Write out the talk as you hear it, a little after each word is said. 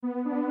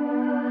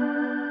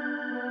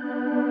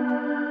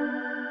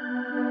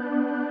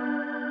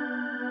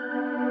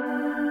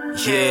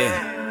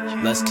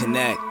Yeah, let's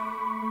connect.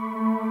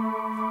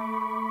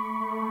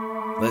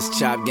 Let's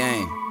chop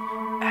game.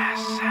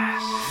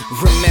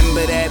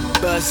 Remember that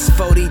bus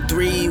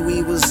 43,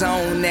 we was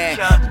on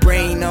that.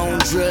 Brain on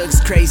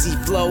drugs, crazy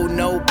flow,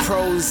 no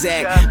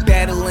Prozac.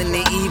 Battling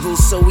the evil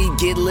so we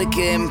get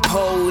liquor and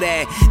pull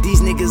that.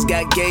 These niggas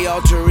got gay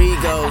alter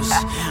egos.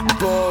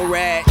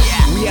 Borat,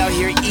 we out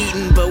here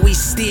eating but we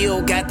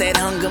still got that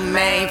hunger,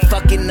 man.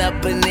 Fucking up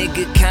a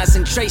nigga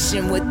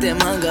concentration with them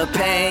hunger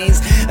pains.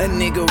 A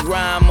nigga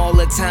rhyme all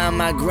the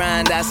time, I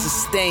grind, I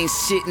sustain.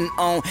 Shitting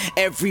on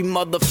every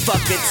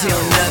motherfucker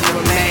till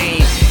none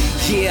remain.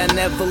 Yeah, I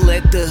never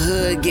let the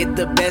hood get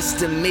the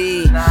best of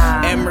me.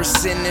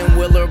 Emerson and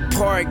Willard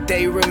Park,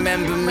 they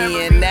remember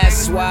me. And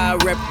that's why I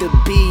rep the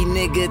B,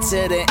 nigga,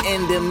 to the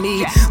end of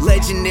me.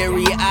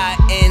 Legendary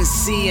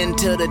INC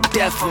until the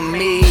death of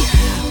me.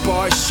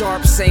 Bars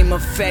sharp, same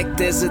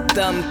effect as a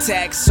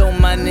thumbtack. So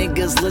my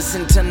niggas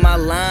listen to my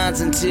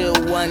lines until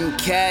one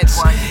catch.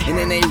 And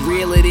then they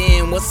reel it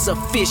in. What's a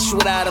fish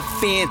without a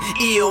fin?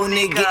 Ill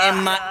nigga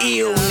and my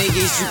ill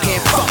niggas, you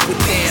can't fuck with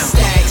them.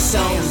 Stacks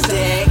on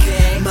deck,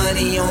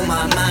 money on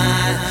my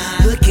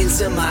mind. Look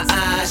into my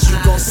eyes, you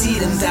gon' see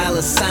them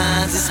dollar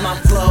signs. It's my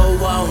flow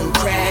on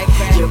crack,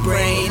 your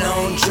brain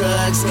on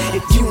drugs.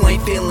 If you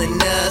ain't feeling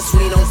us,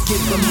 we don't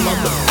give a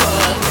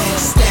motherfuck.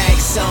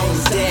 Stacks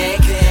on deck,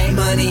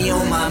 money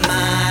on my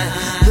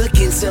mind. Look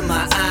into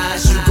my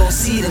eyes, you gon'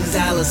 see them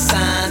dollar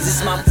signs.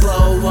 It's my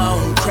flow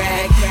on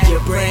crack,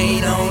 your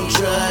brain on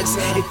drugs.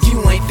 If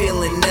you ain't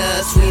feeling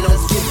us, we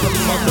don't give a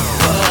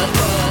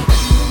motherfuck.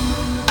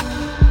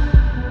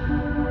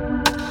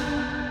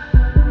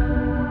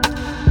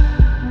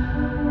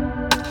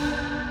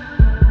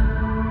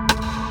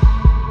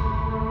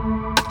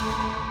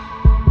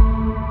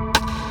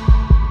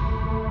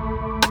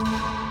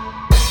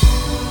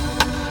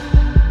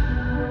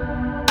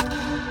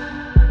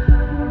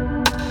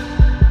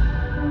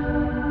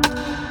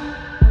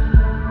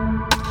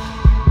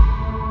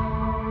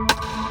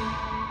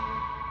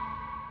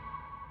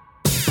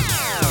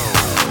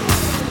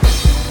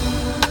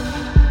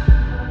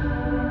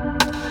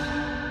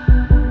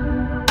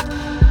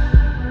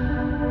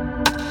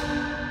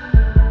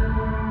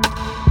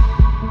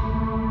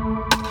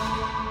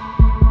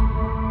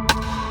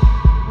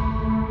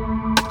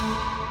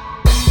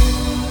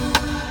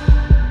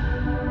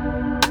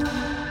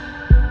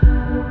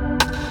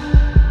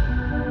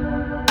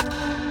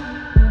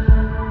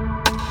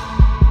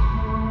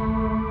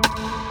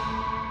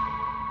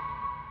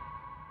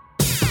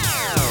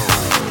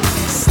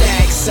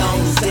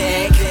 On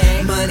deck,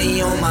 money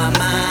on my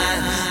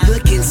mind.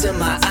 Look into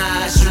my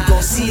eyes, you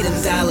gon' see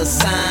them dollar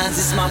signs.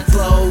 It's my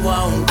flow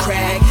on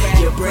crack,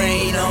 your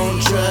brain on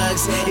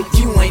drugs. If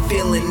you ain't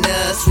feeling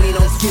us, we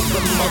don't give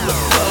a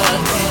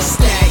motherfuck.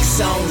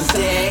 Stacks on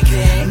deck,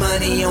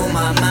 money on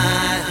my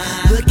mind.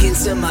 Look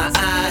into my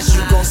eyes,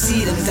 you gon'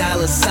 see them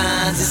dollar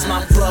signs. It's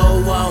my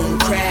flow on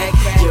crack,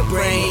 your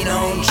brain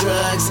on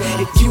drugs.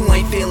 If you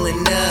ain't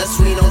feeling us,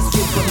 we don't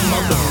give a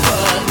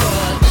motherfuck.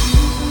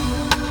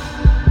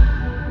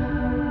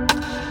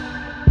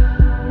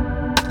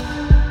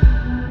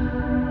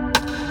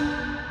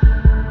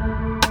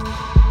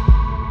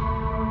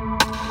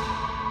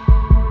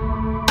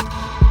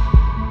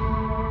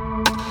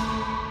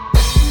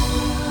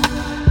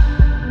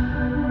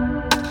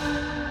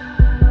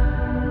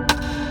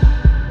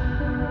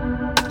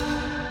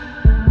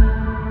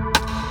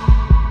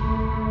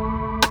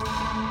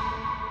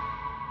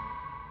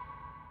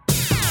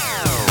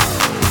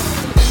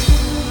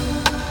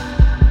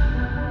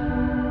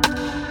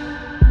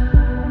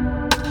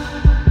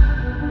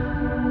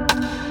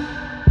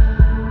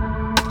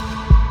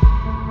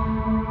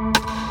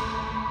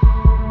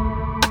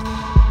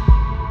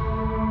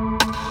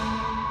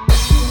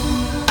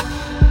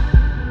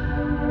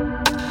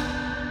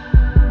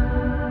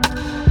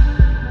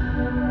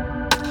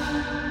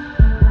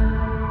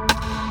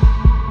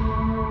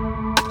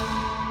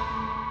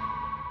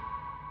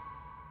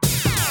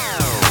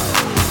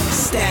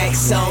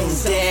 Stacks on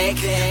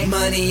deck,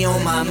 money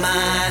on my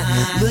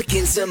mind. Look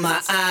into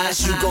my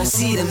eyes, you gon'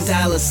 see them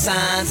dollar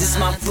signs. It's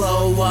my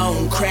flow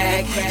on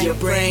crack, your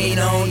brain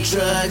on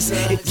drugs.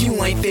 If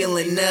you ain't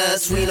feeling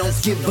us, we don't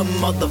give a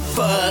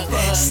motherfuck.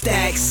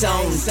 Stacks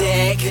on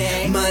deck,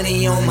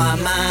 money on my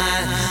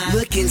mind.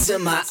 Look into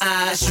my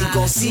eyes, you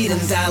gon' see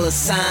them dollar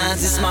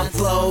signs. It's my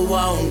flow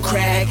on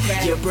crack,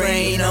 your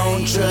brain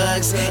on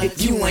drugs.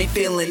 If you ain't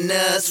feeling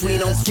us, we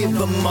don't give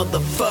a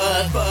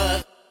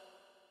motherfuck.